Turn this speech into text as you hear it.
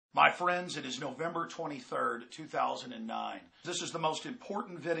My friends, it is November 23rd, 2009. This is the most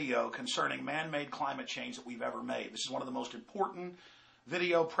important video concerning man-made climate change that we've ever made. This is one of the most important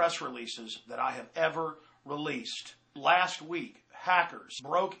video press releases that I have ever released. Last week, hackers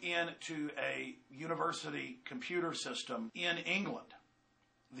broke into a university computer system in England,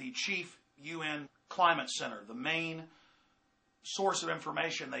 the chief UN Climate Center, the main source of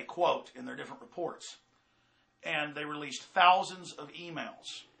information they quote in their different reports. And they released thousands of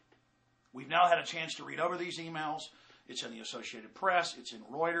emails. We've now had a chance to read over these emails. It's in the Associated Press. It's in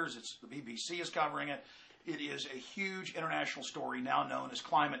Reuters. The BBC is covering it. It is a huge international story now known as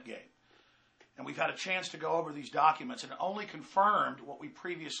ClimateGate. And we've had a chance to go over these documents, and it only confirmed what we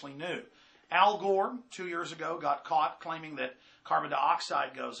previously knew. Al Gore, 2 years ago, got caught claiming that carbon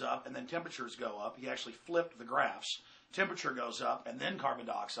dioxide goes up and then temperatures go up. He actually flipped the graphs. Temperature goes up and then carbon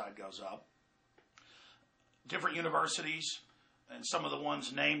dioxide goes up. Different universities, and some of the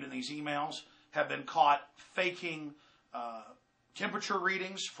ones named in these emails, have been caught faking temperature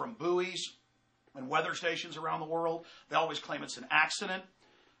readings from buoys and weather stations around the world. They always claim it's an accident.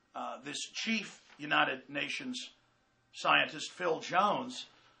 This chief United Nations scientist, Phil Jones,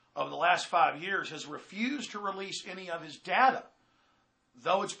 over the last 5 years has refused to release any of his data,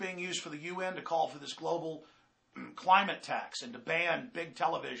 though it's being used for the UN to call for this global climate tax and to ban big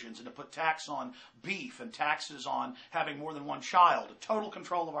televisions and to put tax on beef and taxes on having more than one child, a total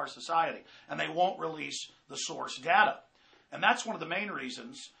control of our society. And they won't release the source data. And that's one of the main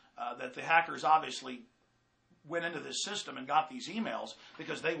reasons that the hackers obviously went into this system and got these emails,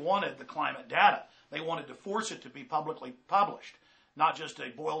 because they wanted the climate data. They wanted to force it to be publicly published, not just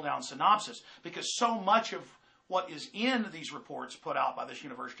a boiled down synopsis, because so much of what is in these reports put out by this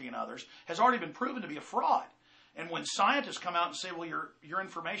university and others has already been proven to be a fraud. And when scientists come out and say, well, your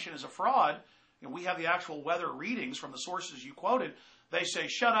information is a fraud, and we have the actual weather readings from the sources you quoted, they say,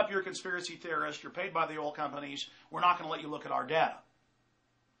 shut up, you're a conspiracy theorist, you're paid by the oil companies, we're not going to let you look at our data.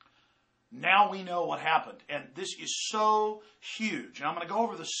 Now we know what happened, and this is so huge. And I'm going to go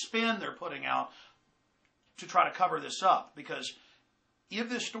over the spin they're putting out to try to cover this up, because if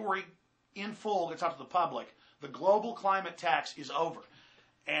this story in full gets out to the public, the global climate tax is over.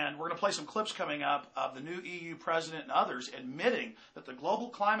 And we're going to play some clips coming up of the new EU president and others admitting that the global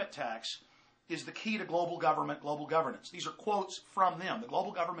climate tax is the key to global government, global governance. These are quotes from them. The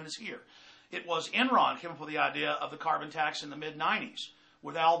global government is here. It was Enron came up with the idea of the carbon tax in the mid-90s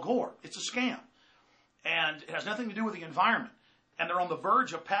with Al Gore. It's a scam. And it has nothing to do with the environment. And they're on the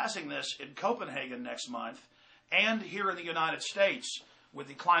verge of passing this in Copenhagen next month and here in the United States with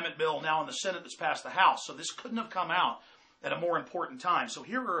the climate bill now in the Senate that's passed the House. So this couldn't have come out at a more important time. So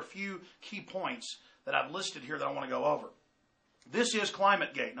here are a few key points that I've listed here that I want to go over. This is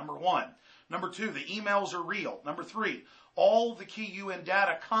ClimateGate, number one. Number two, the emails are real. Number three, all the key UN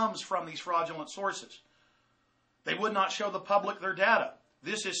data comes from these fraudulent sources. They would not show the public their data.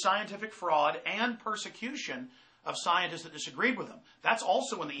 This is scientific fraud and persecution of scientists that disagreed with them. That's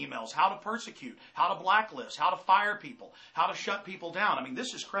also in the emails. How to persecute, how to blacklist, how to fire people, how to shut people down. I mean,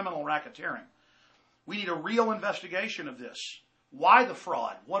 this is criminal racketeering. We need a real investigation of this. Why the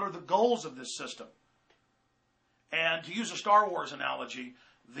fraud? What are the goals of this system? And to use a Star Wars analogy,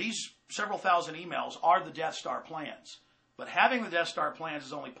 these several thousand emails are the Death Star plans. But having the Death Star plans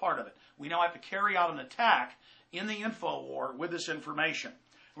is only part of it. We now have to carry out an attack in the info war with this information.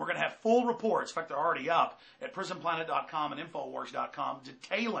 We're going to have full reports, in fact, they're already up, at prisonplanet.com and Infowars.com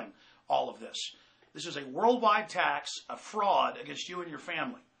detailing all of this. This is a worldwide tax, a fraud against you and your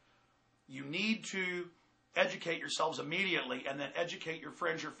family. You need to educate yourselves immediately, and then educate your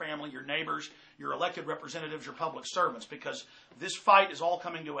friends, your family, your neighbors, your elected representatives, your public servants, because this fight is all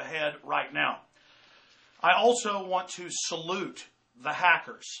coming to a head right now. I also want to salute the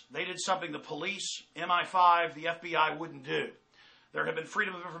hackers. They did something the police, MI5, the FBI wouldn't do. There have been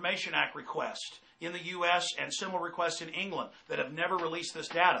Freedom of Information Act requests in the U.S. and similar requests in England that have never released this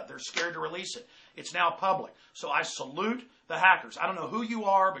data. They're scared to release it. It's now public. So I salute the hackers. I don't know who you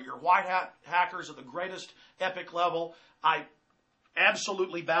are, but you're white hat hackers of the greatest epic level. I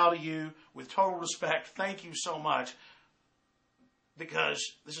absolutely bow to you with total respect. Thank you so much, because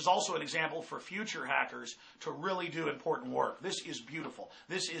this is also an example for future hackers to really do important work. This is beautiful.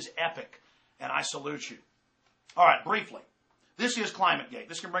 This is epic, and I salute you. All right, briefly. This is ClimateGate.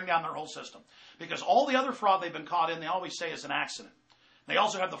 This can bring down their whole system, because all the other fraud they've been caught in, they always say is an accident. They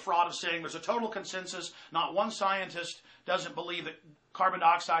also have the fraud of saying there's a total consensus. Not one scientist doesn't believe that carbon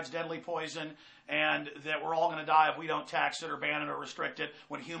dioxide is deadly poison and that we're all going to die if we don't tax it or ban it or restrict it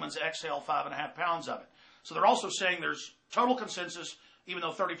when humans exhale 5.5 pounds of it. So they're also saying there's total consensus, even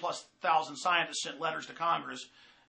though 30,000+ scientists sent letters to Congress